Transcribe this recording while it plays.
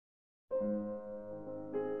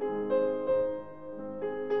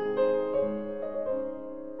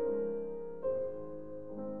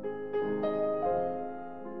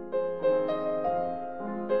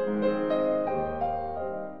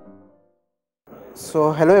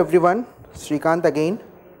So hello everyone, Srikanth again.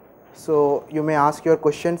 So you may ask your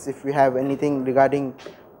questions if you have anything regarding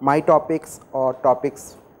my topics or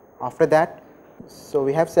topics after that. So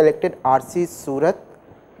we have selected RC Surat.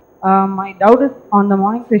 My doubt is on the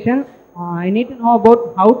morning session. I need to know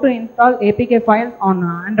about how to install APK files on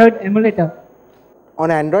Android emulator.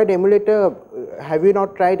 On Android emulator, have you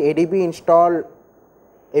not tried ADB install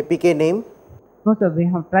APK name? No sir, we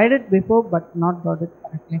have tried it before but not got it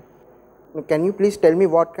correctly. Can you please tell me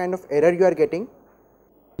what kind of error you are getting?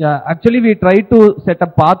 Yeah, actually we tried to set a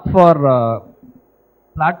path for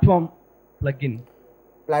platform plugin.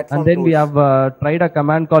 Platform And then tools. we have tried a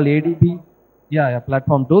command called ADB. Yeah,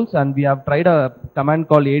 platform tools, and we have tried a command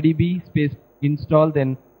called ADB space install,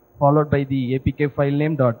 then followed by the APK file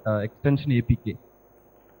name dot extension APK.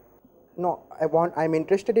 No, I'm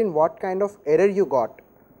interested in what kind of error you got.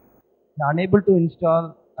 Unable to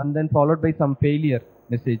install, and then followed by some failure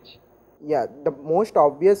message. Yeah, the most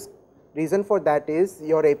obvious reason for that is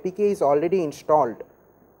your APK is already installed.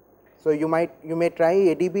 So you may try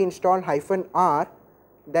ADB install -r,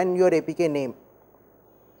 then your APK name.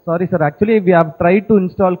 Sorry sir, actually we have tried to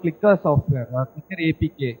install Clicker software, Clicker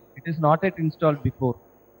APK. It is not yet installed before.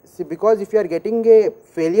 See, because if you are getting a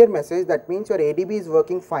failure message, that means your ADB is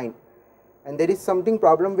working fine, and there is something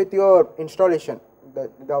problem with your installation.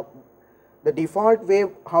 The default way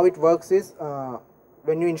how it works is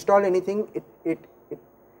when you install anything, it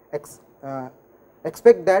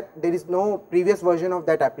expect that there is no previous version of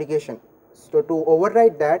that application. So to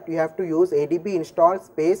override that, you have to use ADB install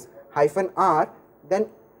space -r, then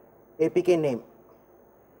APK name.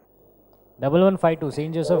 1152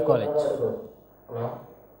 St. Joseph College.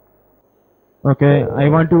 Okay, I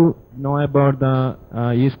want to know about the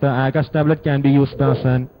is the Aakash tablet can be used as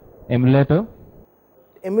an emulator?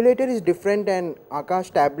 Emulator is different and Aakash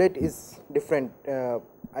tablet is different.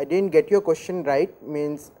 I didn't get your question right.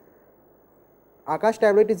 Means Aakash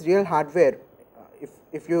tablet is real hardware.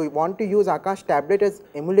 If you want to use Aakash tablet as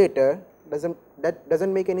emulator, that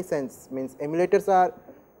doesn't make any sense. Means emulators are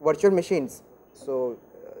virtual machines, so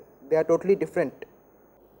they are totally different.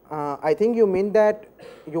 I think you mean that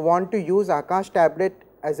you want to use Aakash tablet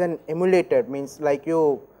as an emulator, means like you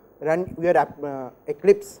run your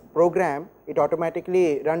Eclipse program, it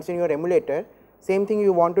automatically runs in your emulator. Same thing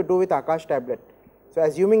you want to do with Aakash tablet. So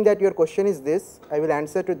assuming that your question is this, I will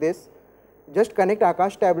answer to this. Just connect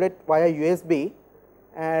Aakash tablet via USB,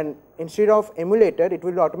 and instead of emulator, it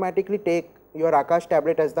will automatically take your Aakash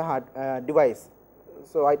tablet as the hard device.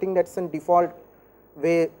 So I think that's a default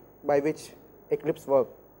way by which Eclipse work.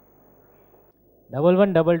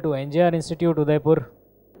 1122 NJR Institute Udaipur.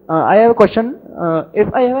 I have a question. If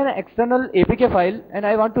I have an external APK file and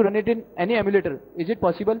I want to run it in any emulator, is it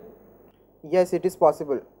possible? Yes, it is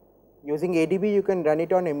possible. Using ADB, you can run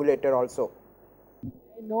it on emulator also.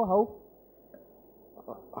 I know how.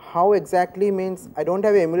 How exactly means I don't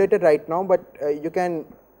have an emulator right now, but you can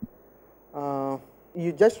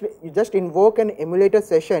you just invoke an emulator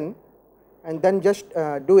session and then just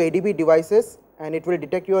do ADB devices, and it will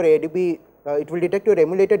detect your ADB. It will detect your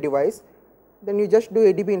emulator device. Then you just do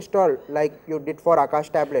ADB install like you did for Aakash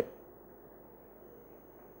tablet.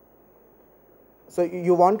 So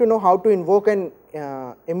you want to know how to invoke an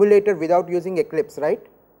emulator without using Eclipse, right?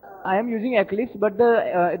 I am using Eclipse, but the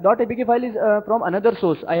 .apk file is from another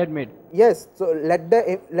source I had made. Yes. So let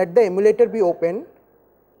the emulator be open.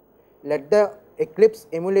 Let the Eclipse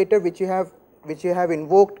emulator which you have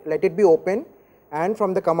invoked, let it be open, and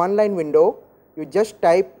from the command line window you just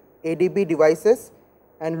type ADB devices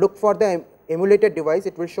and look for the emulator device.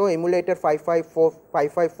 It will show emulator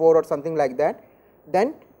 554 or something like that.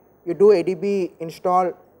 Then you do ADB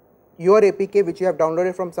install your APK which you have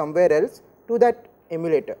downloaded from somewhere else to that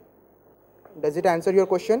emulator. Does it answer your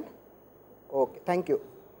question? Okay, thank you.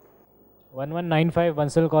 1195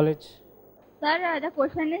 Bansal College. Sir, the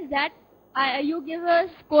question is that you give a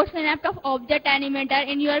code synapse of object animator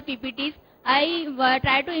in your PPTs. I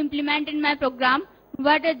try to implement in my program,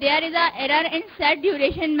 but there is an error in set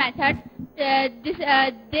duration method.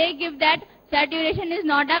 They give that set duration is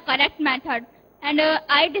not a correct method, and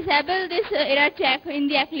I disable this error check in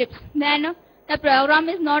the Eclipse. Then the program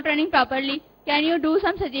is not running properly. Can you do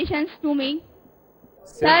some suggestions to me?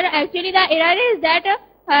 Sir, actually the error is that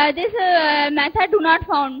this method do not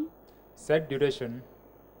found. Set duration.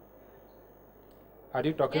 Are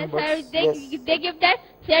you talking about? Yes, sir, they give that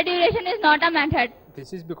set duration is not a method.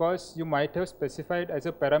 This is because you might have specified as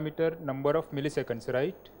a parameter number of milliseconds,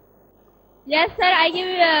 right? Yes, sir, I give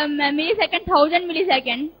millisecond, 1000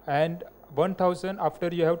 millisecond. And 1000 after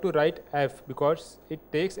you have to write f because it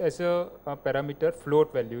takes as a parameter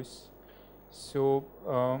float values. So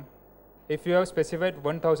if you have specified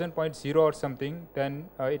 1000.0 or something, then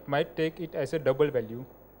it might take it as a double value.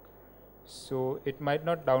 So it might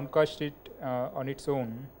not downcast it on its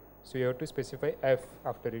own. So you have to specify F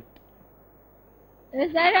after it.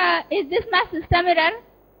 Is this my system error?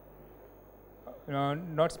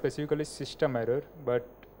 Not specifically system error, but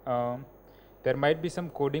there might be some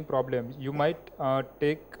coding problems. You might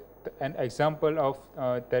take an example of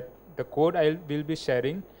that the code I will be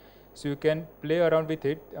sharing, so you can play around with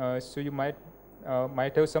it. So you might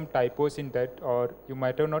have some typos in that, or you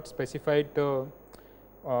might have not specified the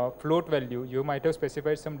float value. You might have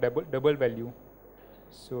specified some double value.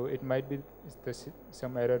 So it might be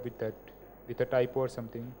some error with that, with a typo or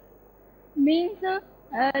something. Means the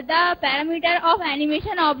parameter of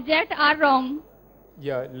animation object are wrong.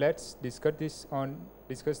 Yeah, let's discuss this on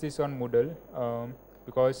Moodle,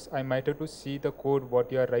 because I might have to see the code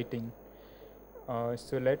what you are writing.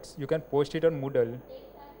 So you can post it on Moodle.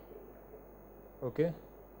 Okay.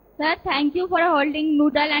 Sir, thank you for holding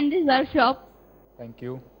Moodle and this workshop. Thank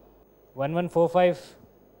you. 1145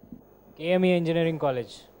 KME Engineering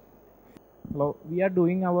College. Hello, we are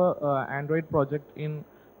doing our Android project in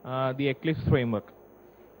the Eclipse framework.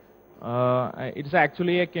 It's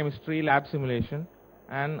actually a chemistry lab simulation,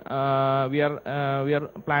 and we are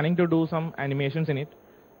planning to do some animations in it.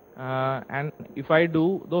 And if I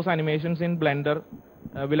do those animations in Blender,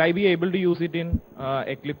 will I be able to use it in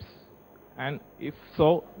Eclipse? And if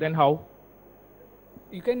so, then how?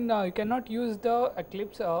 You cannot use the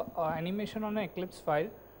Eclipse animation on an Eclipse file.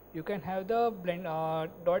 You can have the blend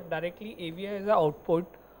dot directly AVI as an output,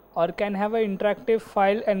 or can have an interactive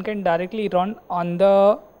file and can directly run on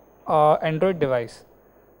the Android device.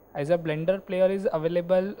 As a Blender player is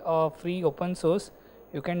available free open source,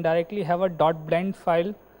 you can directly have a .blend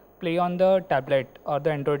file play on the tablet or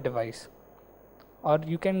the Android device, or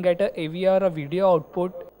you can get a AVI or a video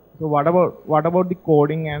output. So what about the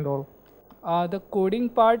coding and all? The coding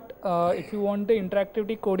part, if you want the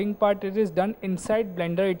interactivity coding part, it is done inside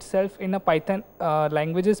Blender itself in a Python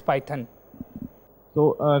language is Python.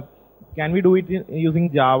 So can we do it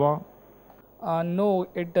using Java? No,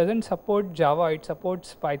 it doesn't support Java. It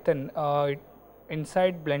supports Python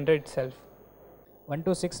inside Blender itself.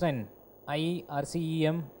 1269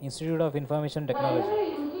 IRCEM Institute of Information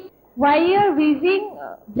Technology. Why you are using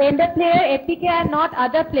Blender player APK and not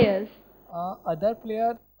other players? Other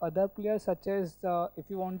players such as if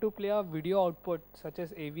you want to play a video output such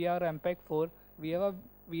as AVI or MPEG-4, we have a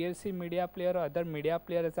VLC media player or other media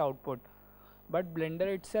player as output. But Blender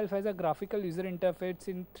itself has a graphical user interface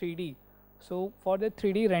in 3D. So for the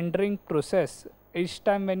 3D rendering process, each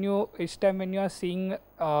time when you are seeing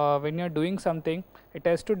when you are doing something, it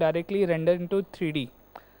has to directly render into 3D.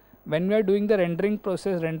 When we are doing the rendering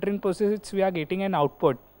process, we are getting an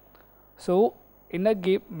output. So in a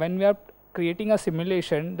game, when we are creating a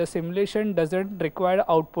simulation, the simulation doesn't require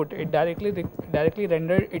output. It directly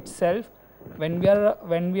renders itself when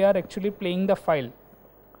we are actually playing the file.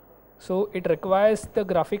 So it requires the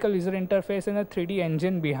graphical user interface and a 3D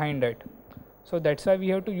engine behind it. So that's why we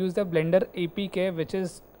have to use the Blender APK, which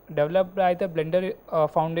is developed by the Blender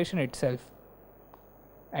Foundation itself.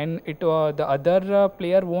 And the other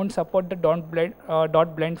player won't support the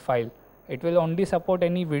 .blend file. It will only support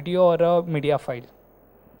any video or a media file.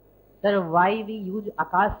 Sir, why we use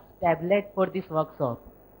Aakash tablet for this workshop?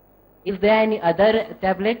 Is there any other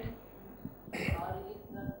tablet? Or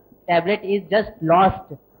if the tablet is just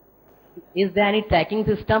lost, is there any tracking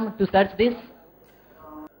system to search this?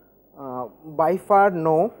 By far,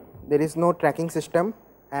 no. There is no tracking system.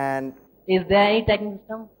 And is there any tracking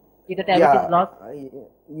system if the tablet is lost?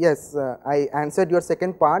 Yes, I answered your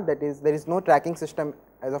second part. That is, there is no tracking system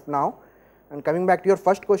as of now. And coming back to your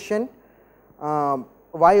first question,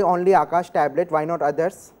 why only Aakash tablet? Why not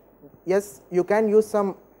others? Yes, you can use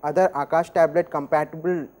some other Aakash tablet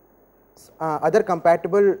compatible, other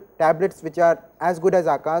compatible tablets which are as good as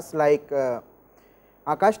Aakash. Like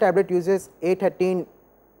Aakash tablet uses A13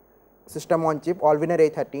 system on chip, Allwinner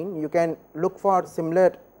A13. You can look for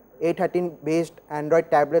similar A13 based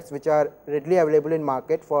Android tablets which are readily available in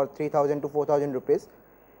market for 3,000 to 4,000 rupees,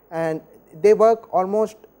 and they work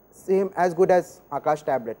almost same as good as Aakash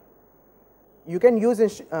tablet. You can use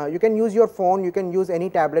your phone, you can use any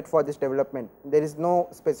tablet for this development. There is no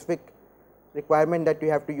specific requirement that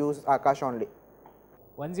you have to use Aakash only.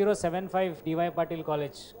 1075 DY Patil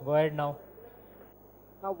College. Go ahead now.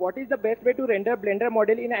 Now, what is the best way to render Blender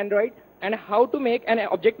model in Android, and how to make an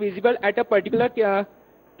object visible at a particular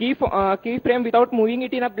keyframe without moving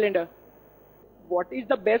it in a Blender? What is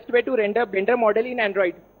the best way to render Blender model in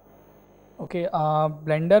Android? Okay,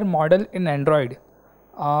 Blender model in Android.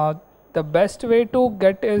 The best way to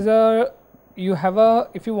get is you have a,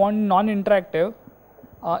 if you want non-interactive,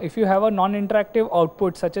 if you have a non-interactive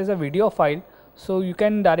output such as a video file, so you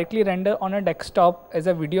can directly render on a desktop as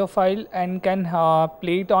a video file and can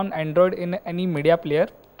play it on Android in any media player.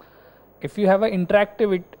 If you have an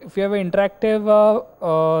interactive,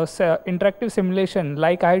 interactive simulation,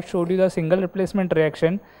 like I showed you the single replacement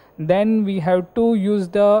reaction, then we have to use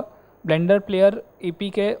the Blender player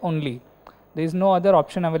APK only. There is no other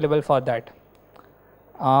option available for that.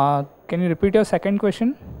 Can you repeat your second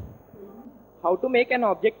question? How to make an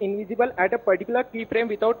object invisible at a particular keyframe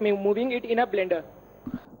without moving it in a Blender?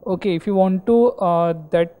 Okay, if you want to,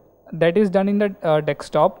 that is done in the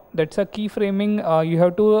desktop. That's a keyframing. You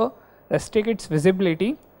have to restrict its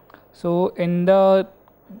visibility. So in the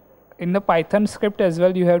Python script as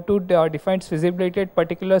well, you have to define its visibility at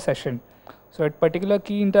particular session. So at particular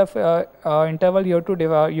key interval, you have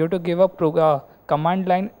to give a command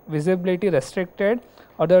line visibility restricted,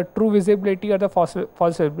 or the true visibility, or the false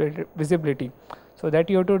visibility. So that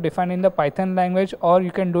you have to define in the Python language, or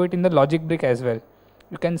you can do it in the logic brick as well.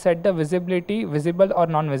 You can set the visibility visible or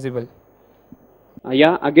non-visible.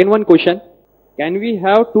 Yeah, again one question. Can we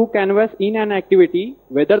have two canvas in an activity,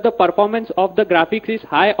 whether the performance of the graphics is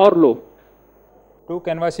high or low? Two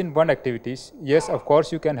canvas in one activities, yes, of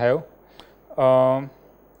course you can have.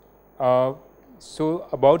 So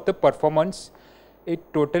about the performance, it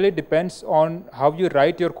totally depends on how you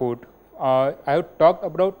write your code. I have talked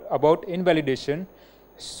about invalidation.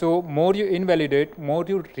 So more you invalidate, more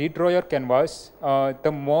you redraw your canvas,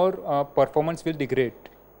 the more performance will degrade.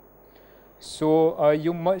 So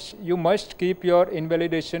you must keep your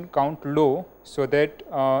invalidation count low, so that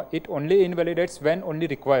it only invalidates when only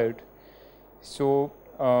required. So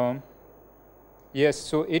yes,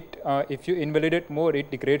 so if you invalidate more,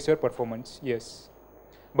 it degrades your performance. Yes,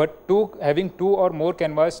 but having two or more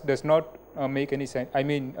canvas does not make any sense. I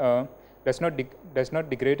mean, does not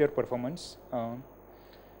degrade your performance.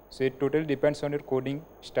 So it totally depends on your coding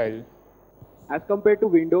style. As compared to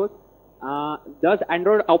Windows, does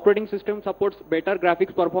Android operating system supports better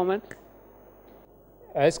graphics performance?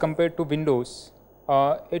 As compared to Windows,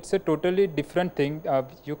 it's a totally different thing.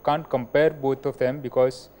 You can't compare both of them,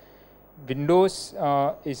 because Windows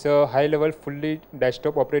is a high-level, fully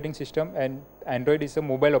desktop operating system, and Android is a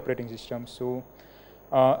mobile operating system. So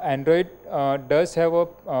Android does have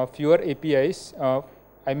a fewer APIs.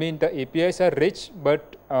 I mean, the APIs are rich,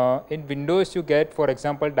 but in Windows you get, for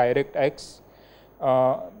example, DirectX.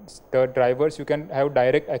 The drivers, you can have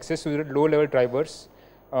direct access to the low-level drivers.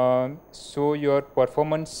 So your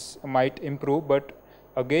performance might improve, but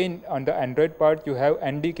again, on the Android part, you have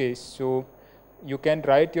NDKs. So you can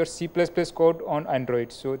write your C++ code on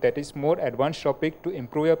Android. So that is more advanced topic to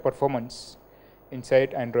improve your performance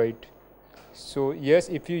inside Android. So yes,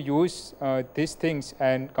 if you use these things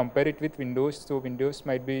and compare it with Windows, so Windows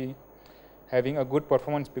might be having a good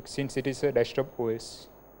performance since it is a desktop OS.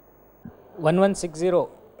 1160.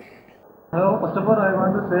 Hello, first of all, I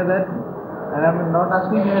want to say that I am not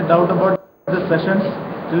asking a doubt about the sessions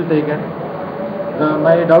still taken.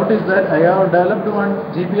 My doubt is that I have developed one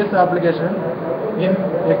GPS application in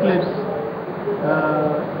Eclipse.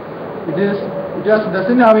 It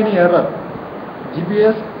doesn't have any error.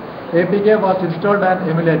 GPS APK was installed and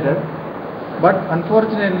emulated, but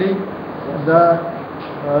unfortunately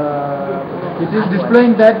it is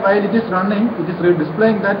displaying that while it is running, it is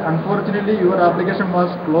displaying that unfortunately your application was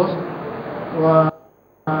closed.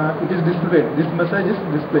 It is displayed. This message is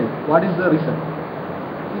displayed. What is the reason?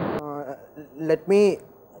 Let me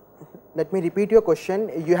repeat your question.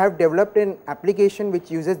 You have developed an application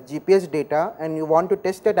which uses GPS data, and you want to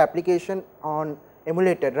test that application on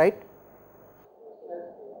emulator, right?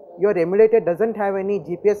 Your emulator doesn't have any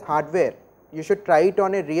GPS hardware. You should try it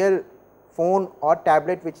on a real phone or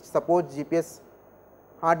tablet which supports GPS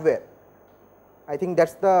hardware. I think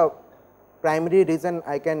that's the primary reason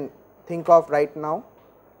I can think of right now.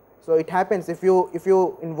 So it happens if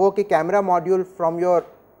you invoke a camera module from your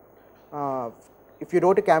if you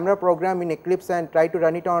wrote a camera program in Eclipse and try to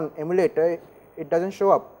run it on emulator, it doesn't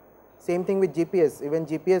show up. Same thing with GPS. Even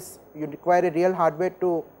GPS, you require a real hardware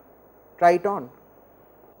to try it on.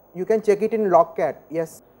 You can check it in Logcat.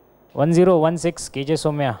 Yes. 1016 KJ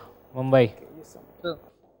Somya, Mumbai. Sir,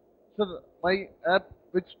 my app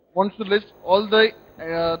which wants to list all the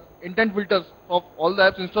intent filters of all the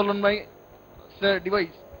apps installed on my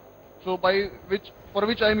device. So for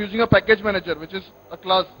which I am using a package manager, which is a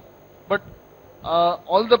class, but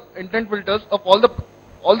all the intent filters of all the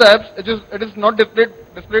apps, it is not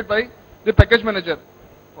displayed by the package manager,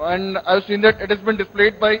 and I have seen that it has been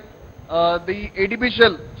displayed by the ADB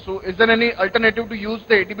shell. So is there any alternative to use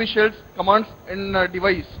the ADB shells commands in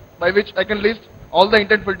device by which I can list all the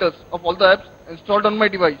intent filters of all the apps installed on my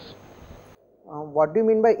device? What do you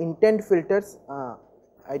mean by intent filters?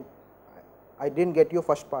 I didn't get your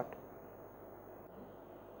first part.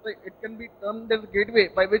 So it can be termed as a gateway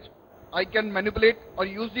by which I can manipulate or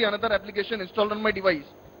use the another application installed on my device.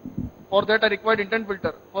 For that I required intent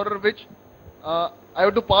filter, for which I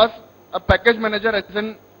have to pass a package manager as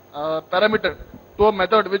an parameter to a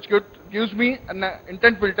method which gives me an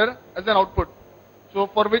intent filter as an output. So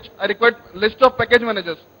for which I required list of package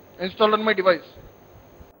managers installed on my device.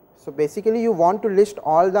 So basically you want to list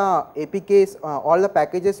all the APKs, all the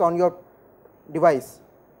packages on your device.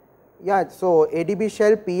 Yeah, so ADB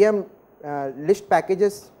shell PM list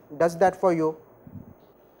packages does that for you.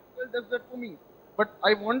 Well, does that for me, but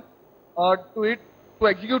I want to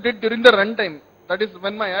execute it during the runtime. That is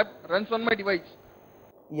when my app runs on my device.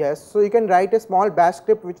 Yes, so you can write a small bash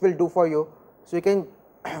script which will do for you. So you can,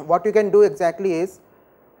 what you can do exactly is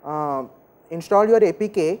install your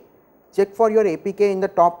APK, check for your APK in the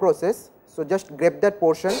top process. So just grab that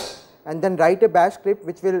portion and then write a bash script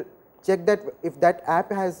which will check that if that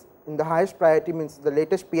app has in the highest priority, means the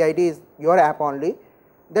latest PID is your app only,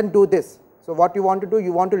 then do this. So what you want to do,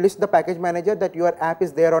 you want to list the package manager that your app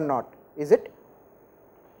is there or not, is it?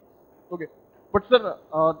 Okay, but sir,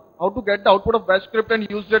 how to get the output of bash script and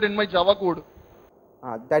use that in my Java code?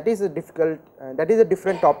 That is a difficult, that is a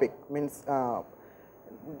different topic, means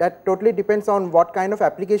that totally depends on what kind of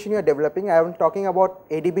application you are developing. I am talking about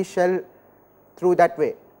ADB shell through that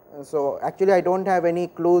way. So actually I don't have any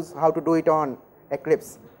clues how to do it on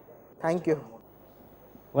Eclipse. Thank you.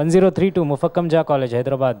 1032 Mufakkam Jah College,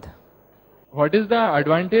 Hyderabad. What is the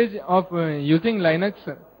advantage of using Linux?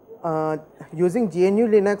 Using GNU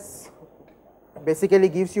Linux basically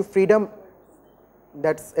gives you freedom,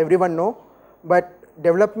 that's everyone know, but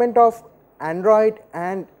development of Android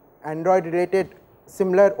and Android related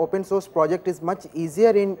similar open source project is much easier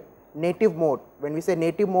in native mode. When we say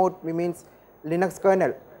native mode, we means Linux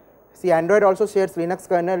kernel. See, Android also shares Linux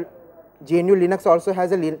kernel, GNU Linux also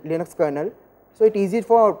has a Linux kernel, so it easy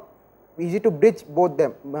to bridge both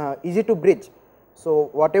them, easy to bridge. So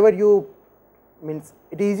whatever you means,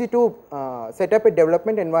 it is easy to set up a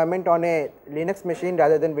development environment on a Linux machine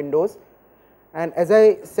rather than Windows. And as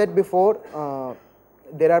I said before,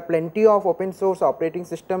 there are plenty of open source operating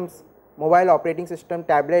systems, mobile operating system,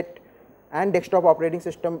 tablet and desktop operating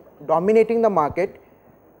system dominating the market.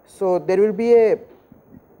 So there will be a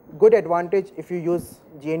good advantage if you use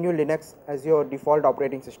GNU Linux as your default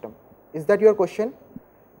operating system. Is that your question?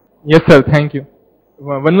 Yes sir, thank you.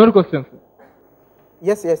 One more question sir.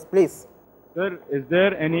 Yes, please. Sir, is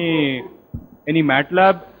there any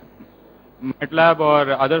MATLAB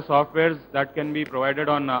or other softwares that can be provided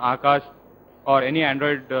on Aakash or any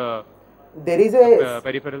Android there is a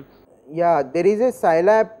peripherals? Yeah, there is a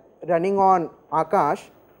Scilab running on Aakash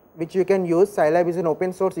which you can use. Scilab is an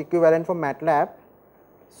open source equivalent for MATLAB.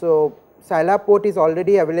 So Scilab port is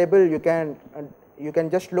already available. You can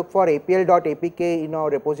just look for apl.apk in our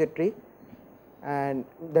repository, and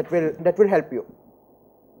that will help you.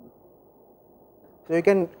 So you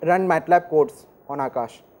can run MATLAB codes on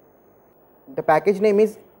Aakash. The package name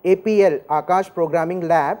is APL, Aakash Programming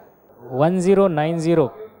Lab.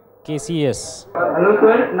 1090 KCS. Hello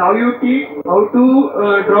sir, now you teach how to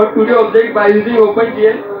draw 2D object by using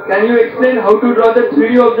OpenGL. Can you explain how to draw the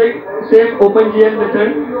 3D object, same OpenGL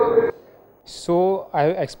method? So I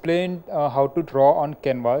have explained how to draw on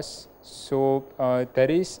canvas. So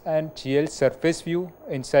there is an GL surface view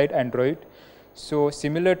inside Android. So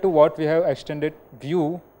similar to what we have extended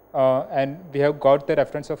view and we have got the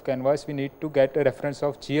reference of canvas, we need to get a reference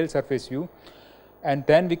of GL surface view. And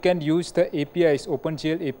then we can use the APIs,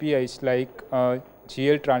 OpenGL APIs like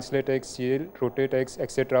GL TranslateX, GL RotateX,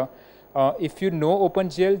 etc. If you know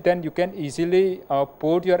OpenGL, then you can easily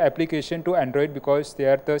port your application to Android because they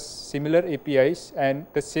are the similar APIs and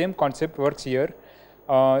the same concept works here.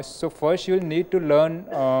 So first you will need to learn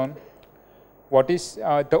what is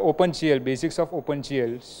the OpenGL, basics of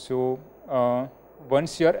OpenGL. So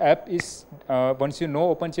once your app is, once you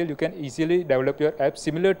know OpenGL, you can easily develop your app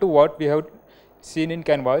similar to what we have seen in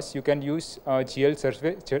Canvas. You can use GL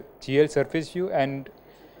surface view and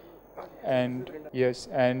yes,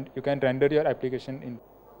 and you can render your application in.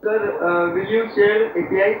 Sir, will you share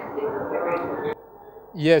APIs?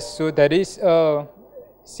 Yes, so that is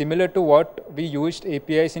similar to what we used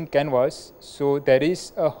APIs in Canvas. So there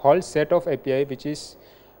is a whole set of API which is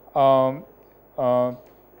there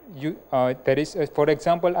is for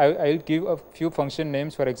example, I'll give a few function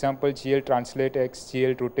names. For example, GL TranslateX,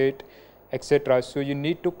 GL Rotate, etc. So you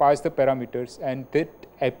need to pass the parameters, and that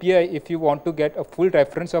API, if you want to get a full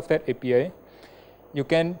reference of that API, you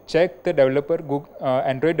can check the developer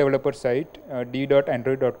Android developer site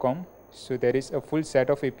d.android.com. So there is a full set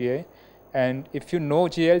of API, and if you know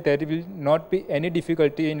GL, there will not be any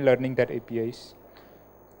difficulty in learning that APIs.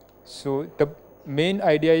 So the main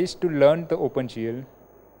idea is to learn the OpenGL.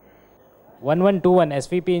 1121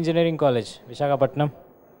 SVP Engineering College, Visakhapatnam.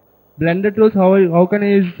 Blender tools, how can I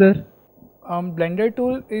use, sir? Blender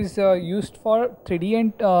tool is used for 3D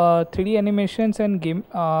and 3D animations and game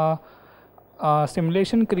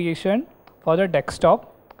simulation creation for the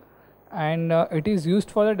desktop, and it is used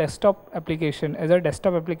for the desktop application as a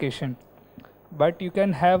desktop application. But you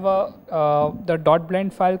can have the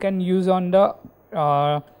 .blend file can use on the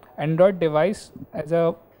Android device as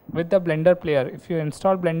a with the Blender player. If you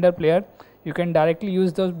install Blender player, you can directly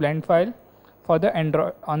use those blend file for the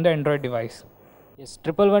Android on the Android device. Yes,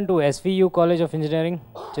 1112 SVU College of Engineering,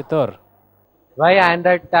 Chittor. Why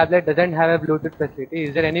Android tablet doesn't have a Bluetooth facility?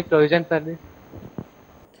 Is there any provision for this?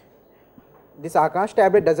 This Aakash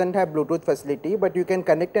tablet doesn't have Bluetooth facility, but you can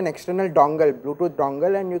connect an external dongle, Bluetooth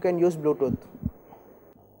dongle, and you can use Bluetooth.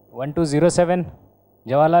 1207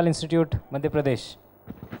 Jawaharlal Institute, Madhya Pradesh.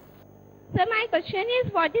 Sir, my question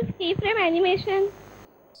is, what is keyframe animation?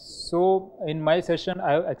 So in my session,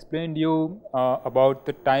 I have explained you about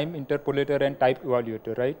the time interpolator and type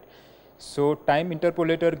evaluator, right? So time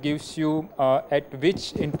interpolator gives you at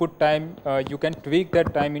which input time you can tweak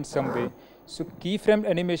that time in some way. So keyframe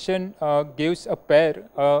animation gives a pair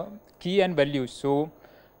key and value. So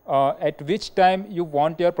at which time you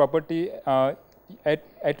want your property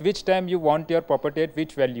at which time you want your property at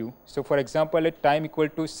which value. So for example, at time equal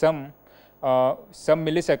to some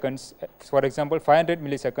milliseconds, for example 500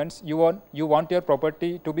 milliseconds, you want your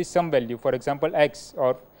property to be some value, for example x,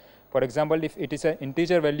 or for example if it is an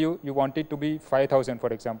integer value, you want it to be 5000,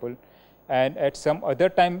 for example. And at some other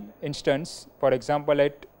time instance, for example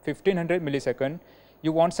at 1500 millisecond,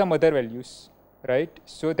 you want some other values, right?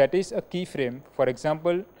 So that is a keyframe, for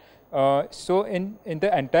example. So in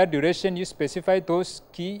the entire duration, you specify those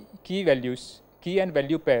key values, key and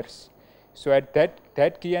value pairs. So at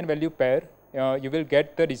that key and value pair, you will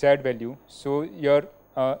get the desired value. So your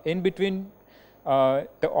in between at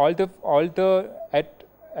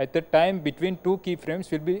the time between two keyframes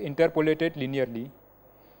will be interpolated linearly.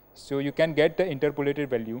 So you can get the interpolated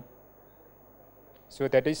value. So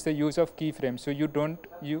that is the use of keyframe. So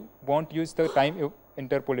you won't use the time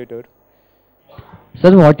interpolator.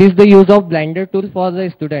 Sir, what is the use of Blender tool for the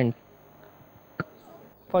students?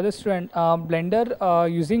 For the student, Blender,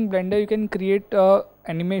 using Blender you can create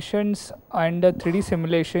animations and 3D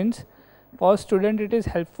simulations. For student, it is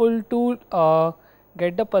helpful to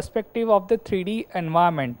get the perspective of the 3D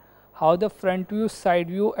environment, how the front view, side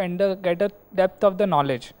view, and get a depth of the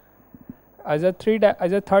knowledge. As a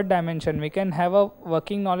third dimension, we can have a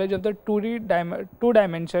working knowledge of the 2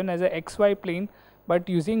 dimension as a XY plane. But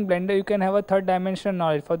using Blender, you can have a third dimension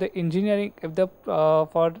knowledge for the engineering.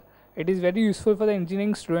 It is very useful for the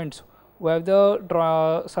engineering students who have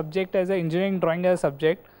the subject as a engineering drawing as a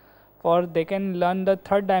subject. For they can learn the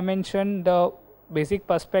third dimension, the basic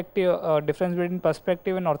perspective, difference between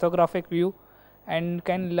perspective and orthographic view, and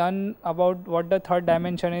can learn about what the third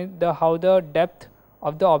dimension is, how the depth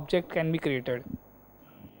of the object can be created.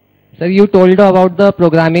 Sir, you told about the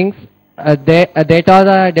programming. That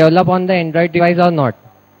are developed on the Android device or not?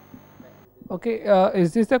 Okay,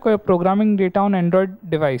 is this the programming data on Android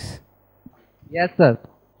device? Yes, sir.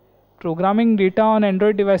 Programming data on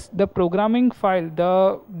Android device, the programming file,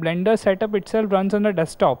 the Blender setup itself runs on the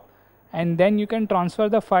desktop, and then you can transfer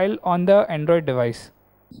the file on the Android device.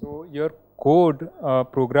 So your code,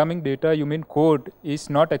 programming data, you mean code, is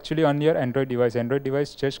not actually on your Android device. Android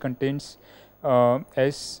device just contains,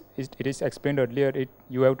 as it is explained earlier,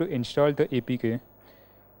 you have to install the APK.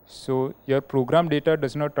 So your program data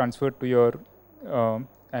does not transfer to your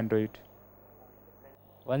Android.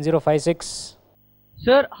 1056.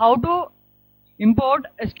 Sir, how to import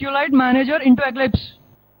SQLite Manager into Eclipse?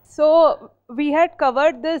 So we had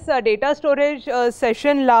covered this data storage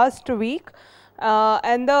session last week,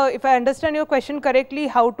 and if I understand your question correctly,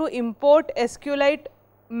 how to import SQLite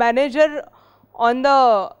Manager on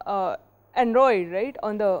the Android, right,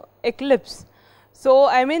 on the Eclipse. So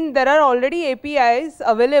I mean there are already APIs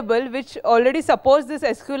available which already support this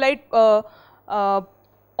SQLite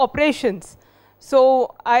operations.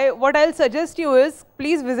 So what I'll suggest you is,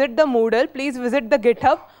 please visit the Moodle, please visit the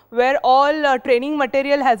GitHub where all training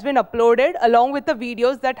material has been uploaded along with the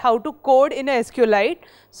videos that how to code in a SQLite.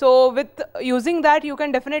 So with using that, you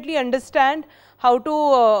can definitely understand how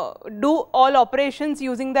to do all operations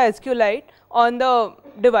using the SQLite on the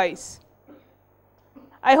device.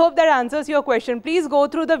 I hope that answers your question. Please go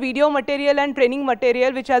through the video material and training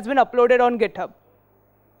material which has been uploaded on GitHub.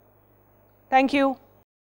 Thank you.